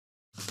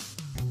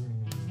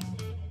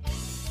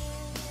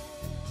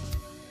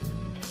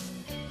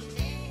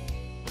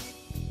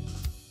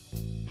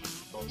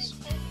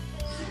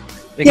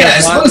Yeah,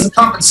 as long as the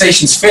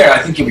compensation's fair, I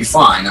think you'll be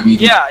fine. I mean,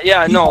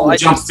 I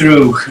jump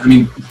through. I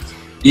mean,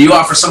 you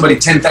offer somebody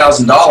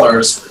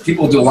 $10,000,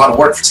 people do a lot of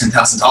work for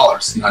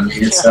 $10,000. You know what I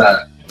mean?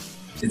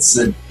 It's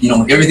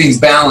everything's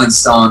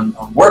balanced on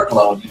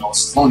workload. So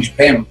as long as you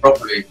pay them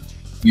appropriately,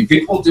 I mean,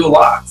 people will do a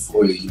lot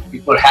for you.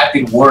 People are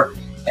happy to work,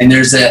 and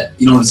there's a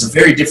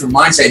very different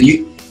mindset.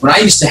 And I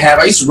used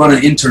to run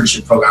an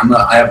internship program.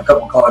 I have a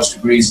couple of college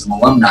degrees. I'm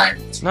alumni.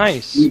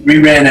 Nice. We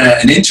ran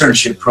an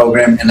internship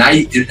program, and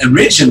I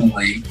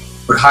originally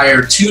would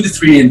hire 2 to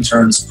 3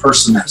 interns per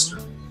semester.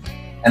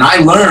 And I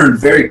learned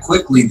very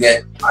quickly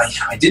that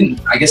I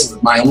guess it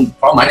was my own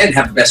problem. I didn't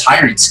have the best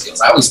hiring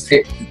skills. I always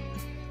picked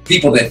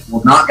people that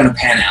were not going to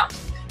pan out,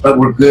 but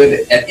were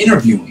good at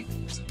interviewing.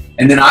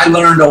 And then I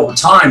learned over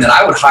time that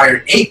I would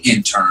hire 8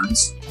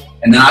 interns,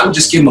 and then I would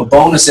just give them a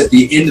bonus at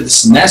the end of the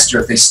semester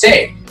if they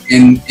stayed.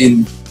 And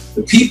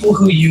the people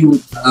who you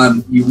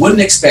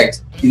wouldn't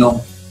expect,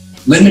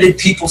 limited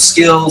people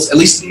skills, at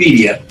least in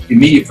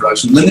media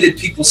production, limited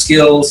people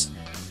skills,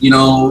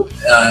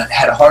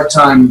 had a hard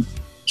time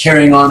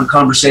carrying on a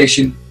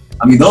conversation.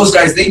 I mean, those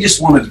guys, they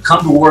just wanted to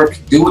come to work,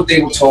 do what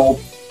they were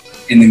told,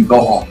 and then go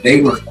home.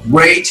 They were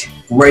great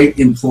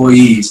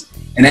employees.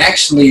 And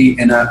actually,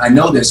 and I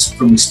know this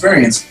from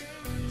experience,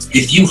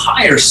 if you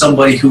hire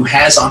somebody who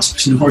has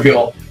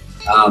entrepreneurial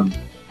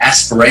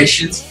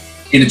aspirations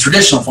in a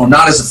traditional form,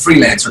 not as a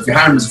freelancer. If you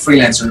hire them as a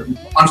freelancer,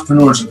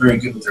 entrepreneurs are very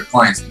good with their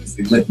clients because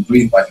they live and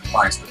breathe by their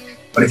clients.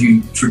 But if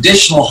you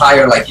traditional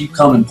hire, like you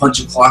come and punch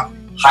a clock,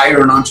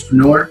 hire an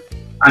entrepreneur,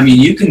 I mean,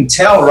 you can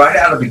tell right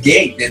out of the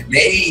gate that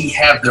they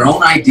have their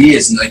own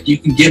ideas, and like you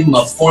can give them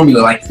a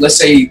formula. Like let's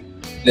say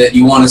that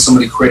you wanted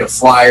somebody to create a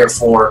flyer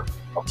for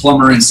a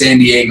plumber in San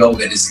Diego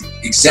that is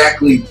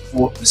exactly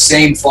the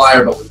same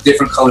flyer but with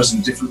different colors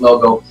and different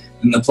logo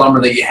than the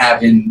plumber that you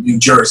have in New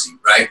Jersey,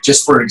 right?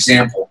 Just for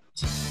example.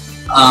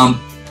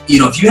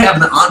 If you have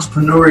an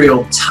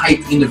entrepreneurial type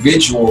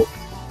individual,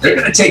 they're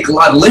going to take a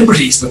lot of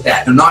liberties with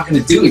that. They're not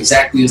going to do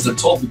exactly as they're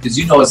told because,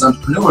 as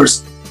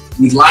entrepreneurs,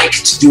 we like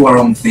to do our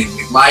own thing.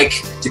 We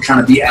like to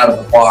kind of be out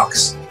of the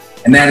box.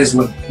 And that is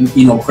what,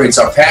 creates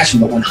our passion.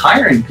 But when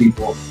hiring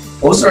people,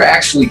 those are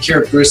actually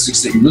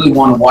characteristics that you really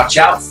want to watch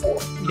out for.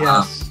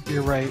 Yes,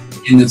 you're right.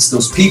 And it's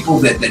those people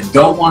that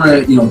don't want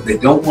to, they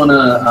don't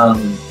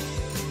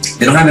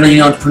have any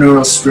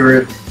entrepreneurial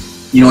spirit.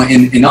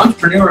 And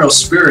entrepreneurial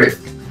spirit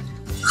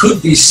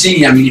could be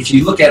seen, I mean, if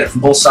you look at it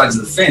from both sides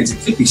of the fence, it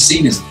could be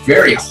seen as a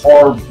very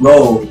hard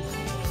road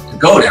to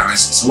go down.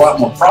 It's a lot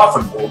more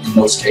profitable in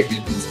most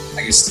cases,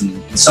 I guess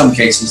in some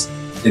cases,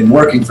 than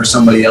working for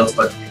somebody else,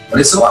 but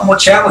it's a lot more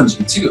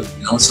challenging too,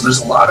 So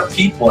there's a lot of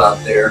people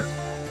out there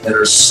that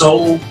are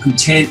so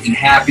content and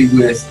happy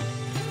with,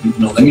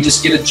 let me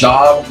just get a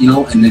job,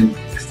 and then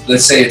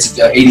let's say it's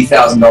an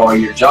 $80,000 a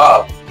year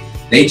job.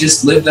 They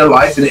just live their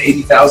life in an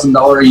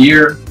 $80,000 a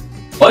year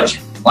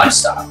budget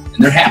lifestyle,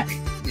 and they're happy,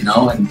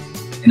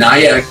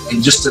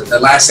 and just the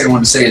last thing I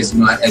want to say is,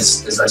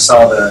 as I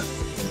saw the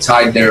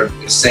tide there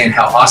saying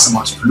how awesome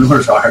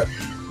entrepreneurs are,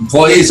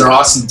 employees are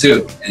awesome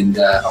too, and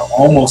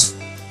almost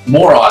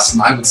more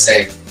awesome, I would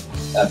say,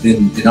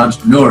 than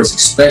entrepreneurs,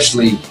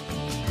 especially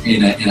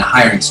in a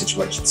hiring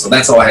situation. So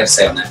that's all I have to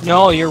say on that.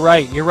 No, you're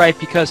right,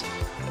 because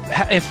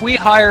if we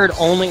hired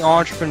only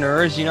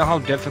entrepreneurs, you know how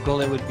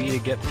difficult it would be to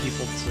get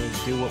people to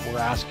do what we're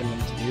asking them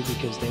to do,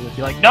 because they would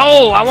be like,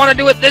 no, I want to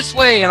do it this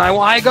way, and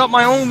I got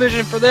my own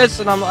vision for this,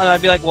 and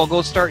I'd be like, well,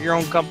 go start your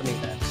own company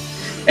then.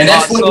 And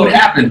that's what would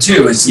happen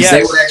too, is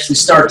they would actually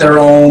start their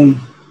own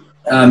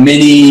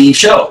mini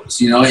shows,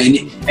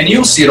 and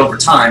you'll see it over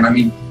time. I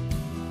mean,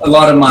 a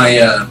lot of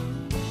my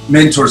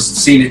mentors have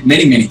seen it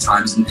many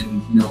times, and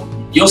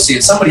you'll see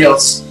it. Somebody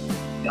else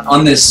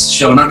on this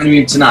show, not going to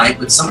be tonight,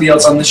 but somebody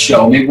else on this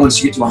show, maybe once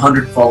you get to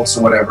 100 folks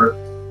or whatever,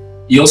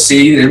 you'll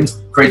see them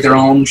create their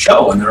own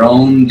show and their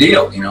own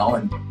deal,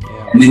 and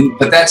then,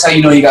 but that's how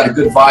you got a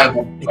good,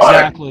 viable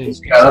product. Exactly.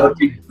 You got other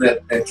people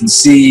that can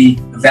see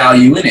the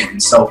value in it,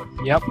 and so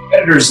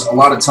competitors a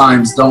lot of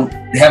times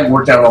they haven't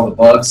worked out all the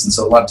bugs, and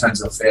so a lot of times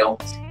they'll fail,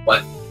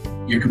 but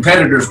your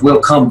competitors will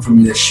come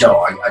from this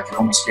show. I can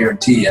almost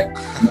guarantee you.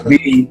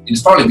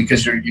 It's probably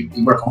because you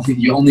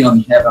only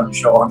have on your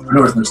show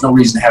entrepreneurs, and there's no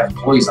reason to have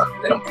employees on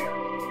here. They don't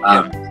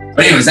care.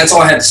 But anyways, that's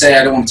all I had to say.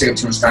 I don't want to take up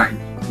too much time.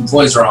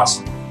 Employees are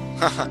awesome.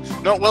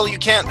 No, well, you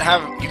can't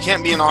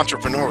be an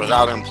entrepreneur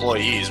without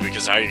employees,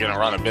 because how are you going to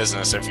run a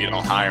business if you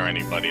don't hire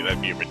anybody?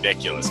 That'd be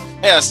ridiculous.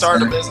 Hey, I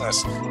started a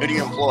business. Who do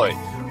you employ?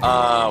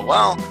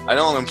 Well, I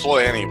don't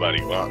employ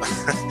anybody. Well,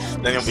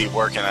 then you'll be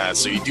working at it.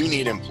 So you do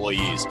need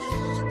employees.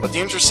 But the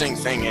interesting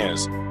thing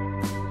is,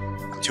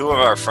 2 of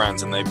our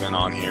friends, and they've been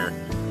on here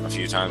a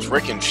few times,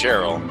 Rick and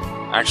Cheryl,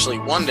 actually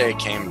one day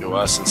came to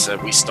us and said,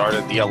 we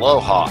started the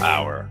Aloha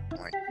Hour. I'm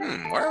like,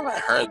 where have I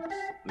heard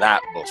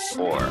that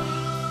before?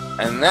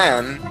 And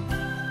then,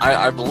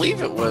 I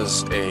believe it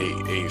was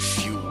a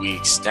few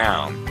weeks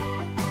down.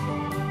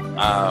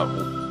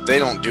 They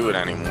don't do it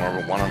anymore,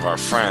 but one of our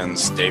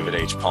friends, David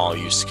H. Paul,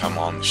 used to come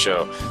on the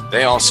show.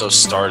 They also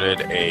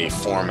started a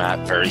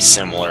format very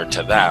similar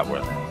to that,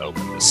 where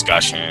open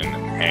discussion,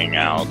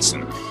 hangouts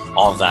and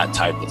all that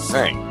type of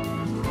thing.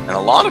 And a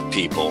lot of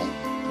people,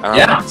 I'm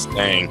not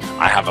saying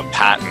I have a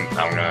patent,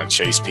 I'm going to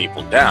chase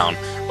people down,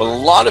 but a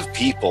lot of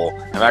people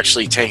have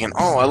actually taken,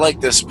 oh, I like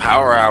this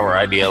power hour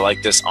idea, I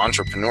like this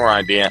entrepreneur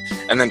idea,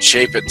 and then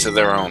shape it to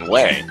their own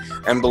way.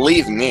 And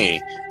believe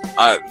me,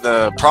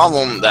 the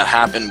problem that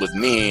happened with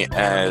me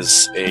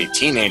as a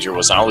teenager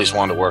was I always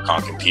wanted to work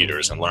on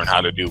computers and learn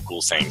how to do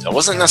cool things. I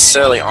wasn't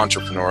necessarily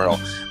entrepreneurial,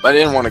 but I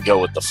didn't want to go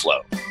with the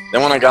flow.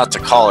 Then when I got to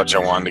college, I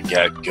wanted to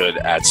get good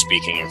at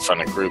speaking in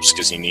front of groups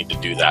because you need to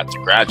do that to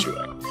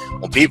graduate.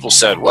 Well, people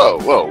said,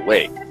 whoa,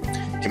 wait.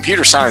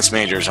 Computer science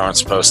majors aren't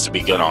supposed to be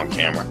good on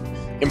camera.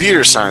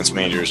 Computer science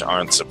majors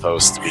aren't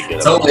supposed to be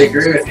good. Totally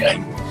agree with you.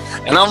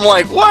 And I'm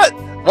like, what?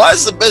 Why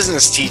is the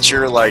business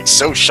teacher like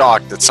so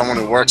shocked that someone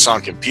who works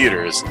on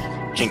computers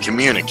can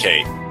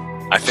communicate?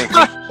 I think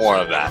more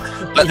of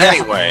that. But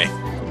anyway,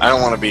 I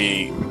don't want to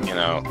be, you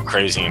know,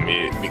 crazy and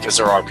be, because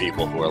there are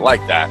people who are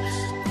like that.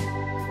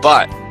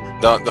 But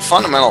the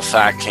fundamental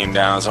fact came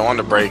down is I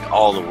wanted to break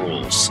all the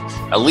rules.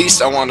 At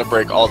least I wanted to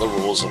break all the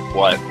rules of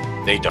what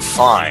they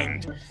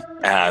defined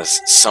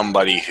as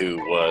somebody who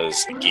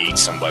was a geek,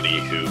 somebody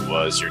who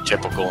was your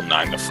typical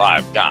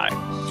 9-to-5 guy.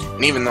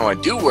 And even though I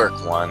do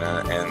work one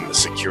and the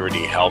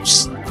security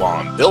helps while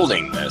I'm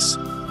building this,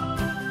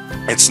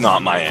 it's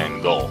not my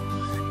end goal.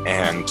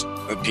 And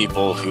the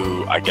people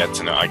who I get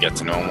to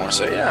know more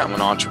say, yeah, I'm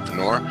an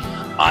entrepreneur.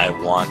 I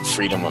want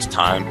freedom of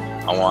time.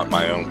 I want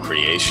my own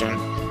creation.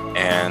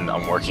 And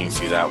I'm working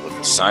through that with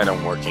the site.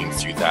 I'm working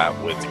through that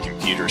with the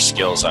computer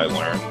skills I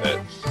learned.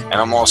 And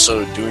I'm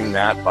also doing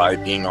that by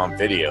being on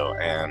video.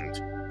 And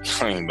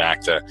coming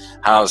back to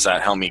how does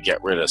that help me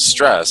get rid of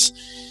stress?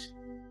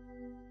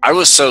 I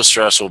was so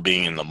stressful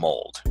being in the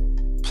mold,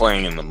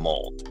 playing in the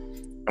mold.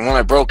 And when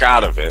I broke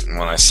out of it, and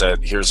when I said,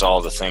 here's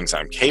all the things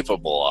I'm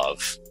capable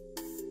of,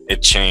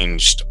 it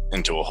changed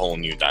into a whole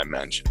new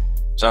dimension.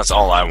 So that's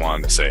all I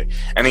wanted to say.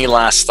 Any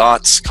last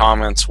thoughts,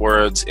 comments,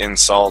 words,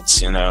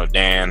 insults, you know,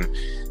 Dan,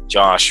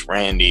 Josh,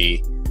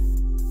 Randy?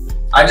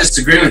 I just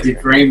agree with you,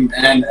 Kareem,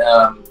 and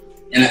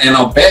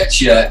I'll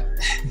bet you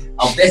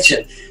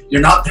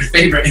you're not their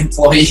favorite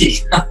employee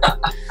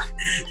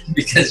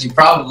because you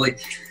probably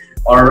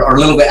are a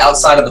little bit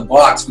outside of the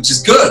box, which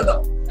is good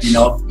though. You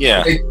know,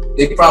 yeah,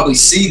 they probably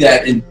see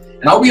that, and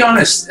I'll be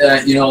honest,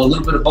 you know, a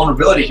little bit of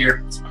vulnerability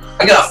here.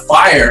 I got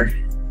fired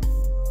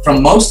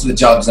from most of the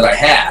jobs that I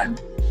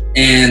had,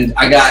 and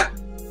I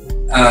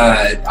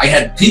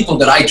had people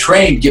that I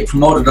trained get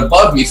promoted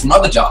above me from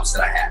other jobs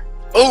that I had.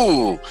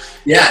 Oh,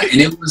 yeah,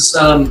 and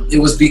it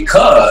was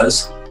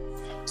because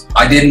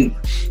I didn't,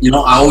 you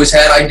know, I always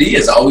had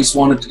ideas. I always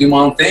wanted to do my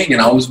own thing,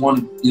 and I always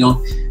wanted, you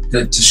know,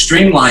 to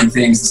streamline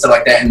things and stuff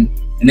like that. And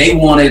they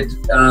wanted,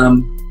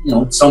 you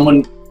know,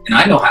 someone, and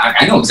I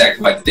know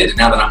exactly why they did it.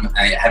 Now that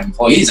I have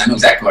employees, I know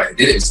exactly why they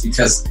did it. It's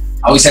because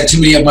I always had too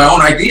many of my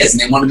own ideas,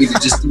 and they wanted me to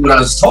just do what I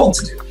was told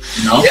to do.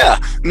 You know? Yeah,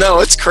 no,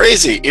 it's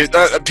crazy.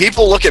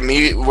 People look at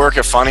me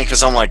working funny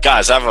because I'm like,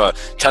 guys, I have a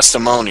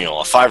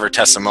testimonial, a Fiverr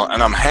testimonial,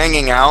 and I'm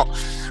hanging out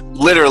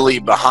literally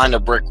behind a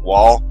brick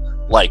wall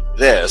like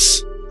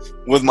this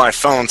with my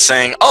phone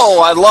saying,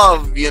 oh, I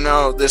love, you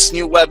know, this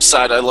new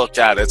website I looked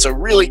at. It's a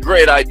really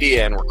great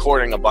idea, and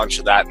recording a bunch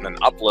of that and then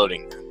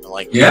uploading them.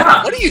 Like,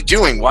 yeah, what are you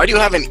doing? Why do you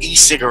have an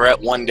e-cigarette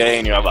one day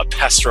and you have a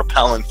pest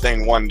repellent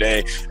thing one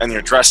day and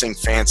you're dressing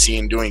fancy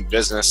and doing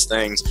business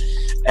things?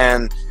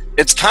 And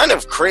it's kind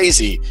of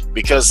crazy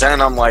because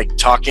then I'm like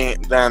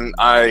talking, then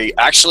I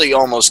actually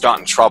almost got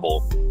in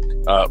trouble.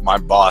 My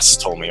boss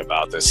told me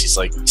about this. He's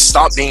like,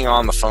 stop being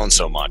on the phone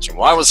so much. And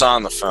why was I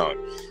on the phone?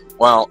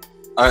 Well,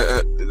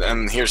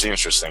 and here's the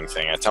interesting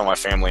thing. I tell my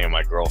family and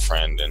my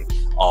girlfriend and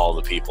all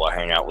the people I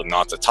hang out with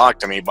not to talk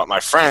to me, but my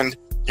friend,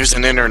 who's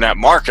an internet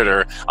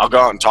marketer, I'll go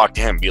out and talk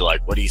to him, be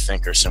like, what do you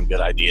think are some good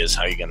ideas?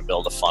 How are you going to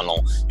build a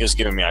funnel? He was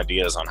giving me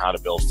ideas on how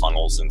to build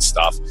funnels and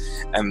stuff.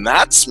 And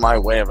that's my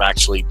way of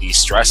actually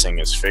de-stressing,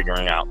 is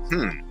figuring out,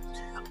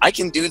 I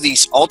can do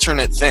these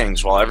alternate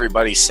things while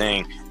everybody's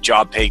saying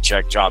job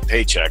paycheck,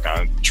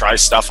 I try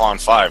stuff on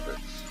Fiverr,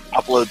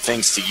 upload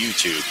things to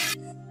YouTube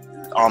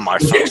on my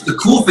phone. Here's the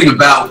cool thing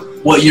about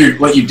what you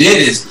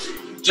did is,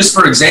 just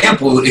for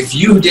example, if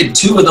you did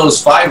 2 of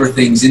those Fiverr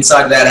things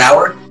inside of that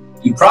hour,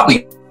 you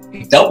probably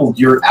doubled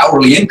your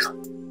hourly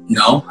income. You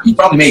know, you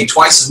probably made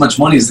twice as much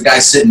money as the guy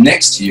sitting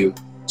next to you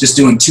just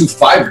doing 2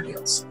 Fiverr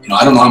deals. You know,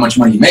 I don't know how much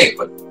money you make,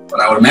 but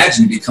I would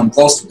imagine you become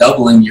close to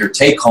doubling your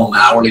take-home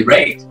hourly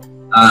rate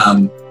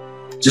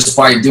just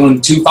by doing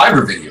 2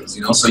 Fiverr videos.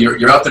 You know, so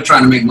you're out there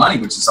trying to make money,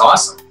 which is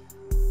awesome.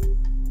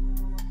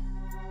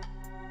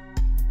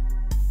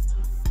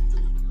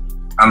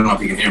 I don't know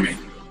if you can hear me.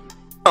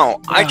 No,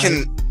 I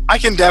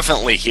can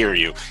definitely hear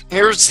you.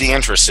 Here's the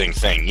interesting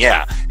thing.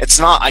 Yeah, it's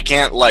not, I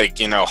can't, like,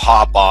 you know,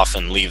 hop off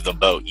and leave the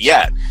boat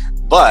yet.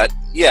 But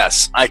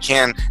yes, I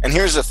can. And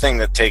here's the thing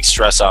that takes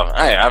stress off.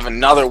 Hey, I have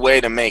another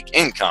way to make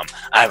income.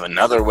 I have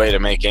another way to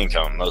make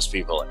income. Most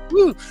people are like,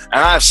 woo.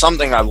 And I have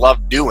something I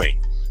love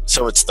doing.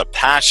 So it's the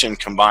passion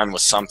combined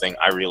with something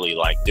I really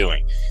like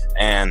doing.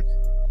 And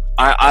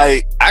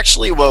I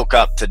actually woke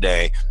up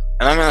today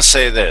And I'm going to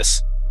say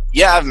this.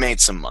 Yeah, I've made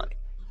some money.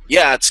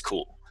 Yeah, it's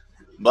cool.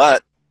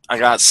 But I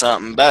got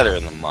something better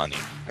than money.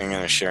 I'm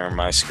going to share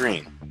my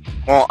screen.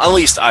 Well, at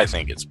least I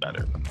think it's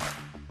better than money.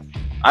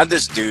 I had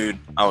this dude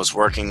I was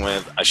working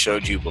with. I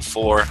showed you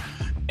before.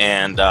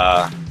 And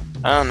I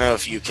don't know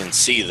if you can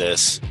see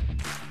this.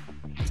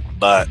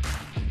 But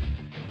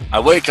I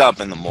wake up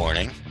in the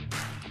morning.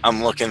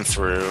 I'm looking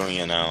through,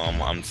 you know,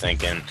 I'm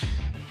thinking,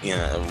 you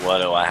know, what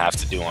do I have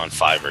to do on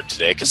Fiverr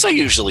today? Because I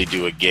usually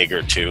do a gig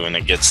or two, and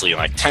it gets me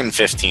like 10,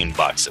 15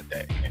 bucks a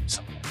day, maybe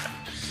something like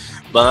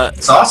that. But,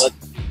 That's awesome.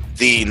 but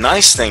the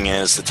nice thing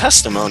is the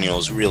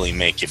testimonials really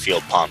make you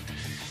feel pumped.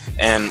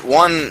 And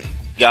one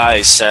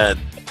guy said,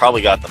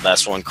 probably got the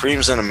best one,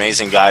 Kareem's an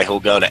amazing guy who'll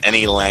go to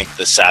any length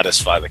to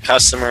satisfy the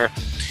customer.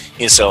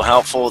 He's so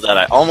helpful that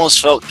I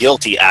almost felt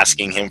guilty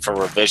asking him for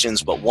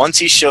revisions, but once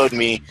he showed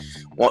me,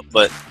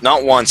 but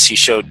not once he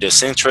showed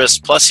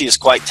disinterest. Plus, he is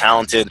quite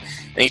talented,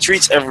 and he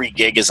treats every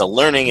gig as a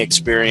learning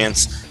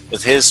experience.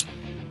 With his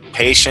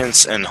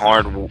patience and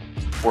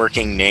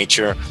hard-working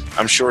nature,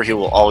 I'm sure he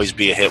will always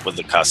be a hit with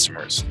the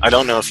customers. I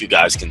don't know if you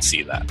guys can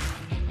see that.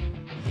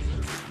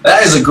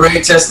 That is a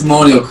great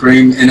testimonial,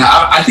 Kareem, and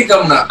I think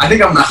I'm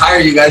gonna hire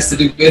you guys to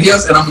do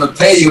videos, and I'm gonna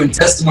pay you in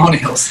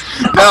testimonials.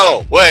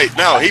 No, wait,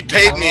 no, he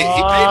paid me.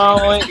 He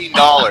paid me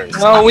 $15.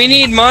 No, we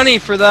need money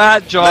for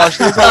that, Josh.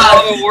 There's a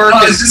lot of work.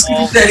 No, it's just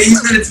he said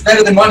it's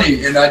better than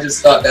money, and I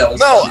just thought that was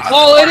No, funny.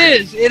 Well,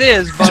 it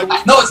is, but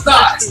No, it's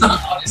not. It's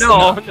not. Obviously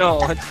not. no,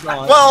 it's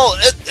not. Well,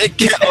 it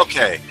can't.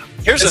 Okay,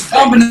 here's It's the thing.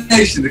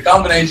 combination. The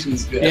combination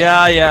is good.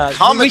 Yeah. We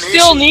Combination-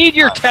 still need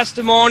your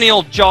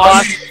testimonial,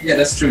 Josh. Yeah,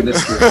 that's true.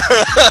 That's true.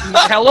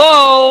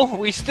 Hello,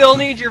 we still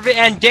need your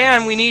and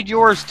Dan, we need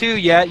yours too.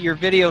 Yet your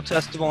video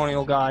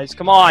testimonial, guys.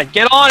 Come on,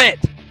 get on it.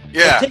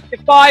 Yeah, It'll take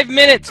you 5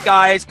 minutes,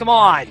 guys. Come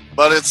on.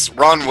 but it's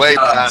run way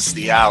past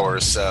the hour,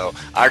 so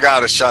I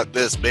gotta shut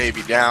this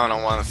baby down.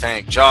 I want to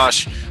thank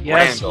Josh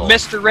Yes, Randall.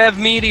 Mr. Rev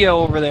Media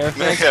over there.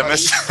 Thanks, Yeah, buddy.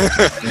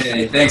 Mr.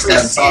 Hey, thanks,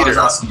 guys. It's always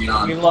awesome being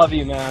We on. love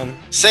you, man.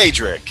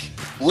 Cedric,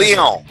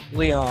 Leon,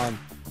 Leon.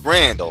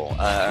 Randall,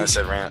 I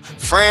said Randall,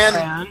 Fran,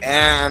 Fran.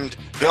 and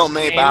Bill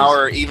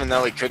Maybauer. Even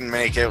though he couldn't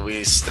make it,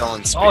 we still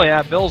in spirit. Oh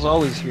yeah, Bill's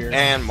always here.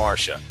 And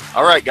Marcia.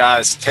 All right,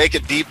 guys, take a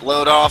deep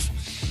load off.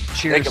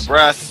 Cheers. Take a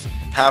breath.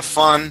 Have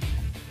fun.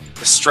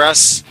 The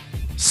stress.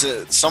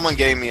 Someone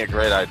gave me a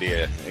great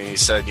idea. He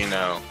said, you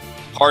know,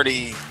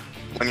 party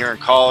when you're in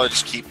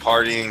college. Keep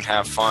partying.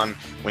 Have fun.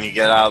 When you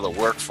get out of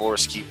the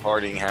workforce, keep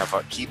partying. Have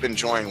fun. Keep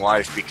enjoying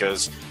life,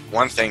 because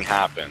one thing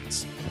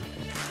happens.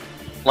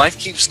 Life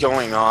keeps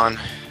going on,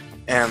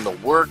 and the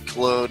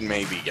workload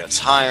maybe gets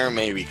higher,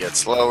 maybe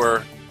gets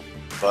lower.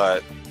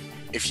 But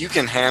if you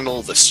can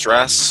handle the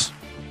stress,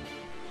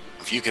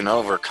 if you can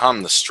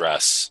overcome the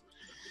stress,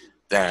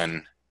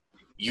 then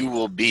you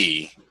will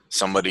be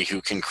somebody who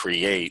can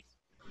create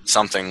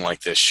something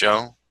like this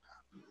show,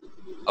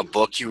 a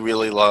book you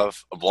really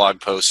love, a blog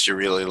post you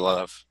really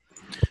love,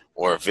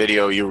 or a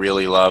video you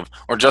really love,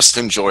 or just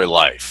enjoy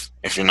life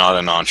if you're not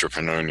an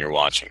entrepreneur and you're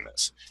watching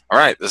this. All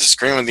right, this is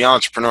Kareem with the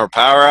Entrepreneur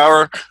Power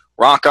Hour.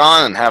 Rock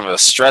on and have a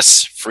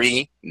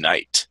stress-free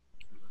night.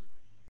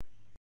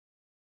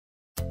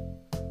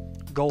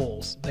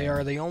 Goals. They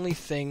are the only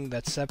thing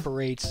that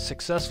separates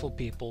successful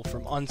people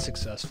from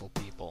unsuccessful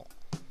people.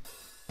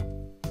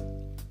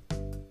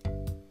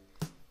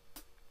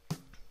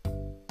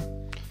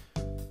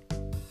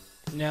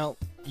 Now,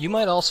 you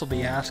might also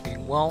be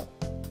asking, well,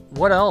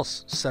 what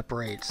else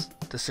separates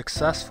the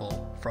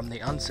successful from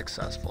the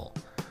unsuccessful?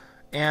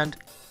 And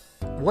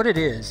what it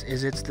is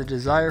it's the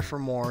desire for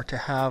more, to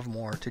have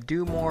more, to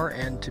do more,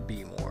 and to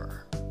be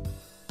more.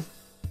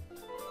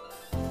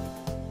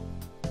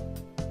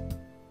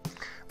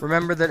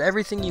 Remember that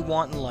everything you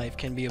want in life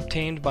can be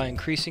obtained by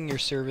increasing your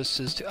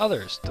services to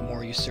others. The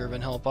more you serve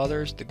and help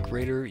others, the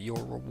greater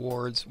your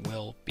rewards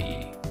will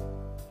be.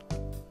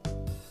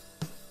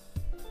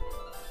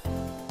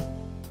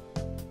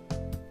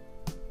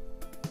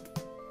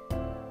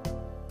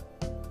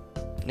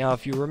 Now,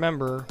 if you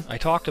remember, I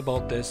talked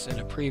about this in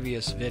a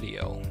previous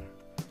video.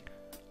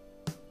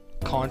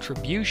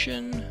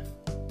 Contribution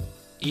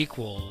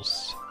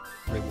equals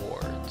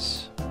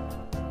rewards.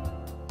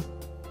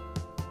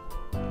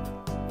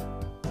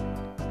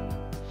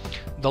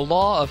 The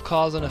law of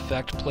cause and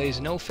effect plays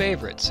no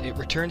favorites. It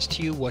returns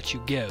to you what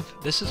you give.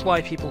 This is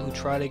why people who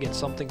try to get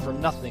something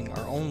from nothing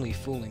are only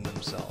fooling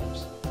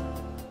themselves.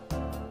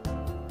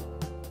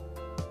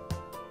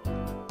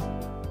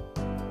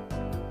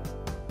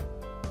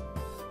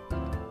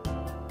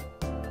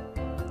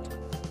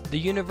 The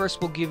universe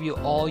will give you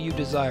all you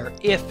desire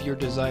if your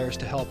desire is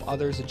to help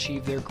others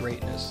achieve their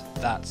greatness.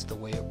 That's the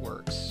way it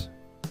works.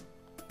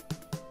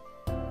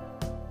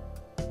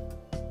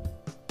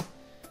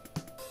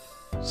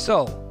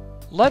 So,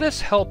 let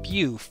us help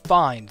you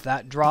find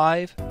that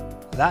drive,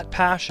 that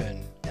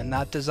passion, and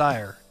that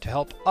desire to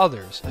help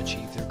others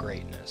achieve their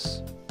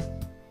greatness.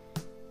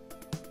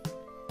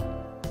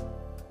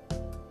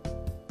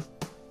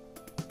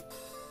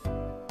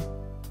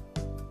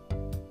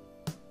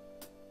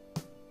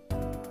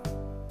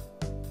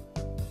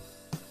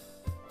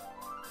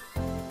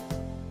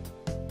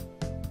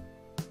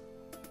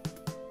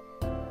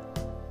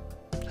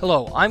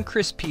 Hello, I'm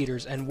Chris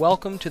Peters, and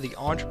welcome to the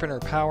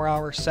Entrepreneur Power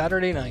Hour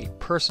Saturday Night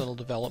Personal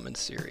Development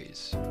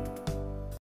Series.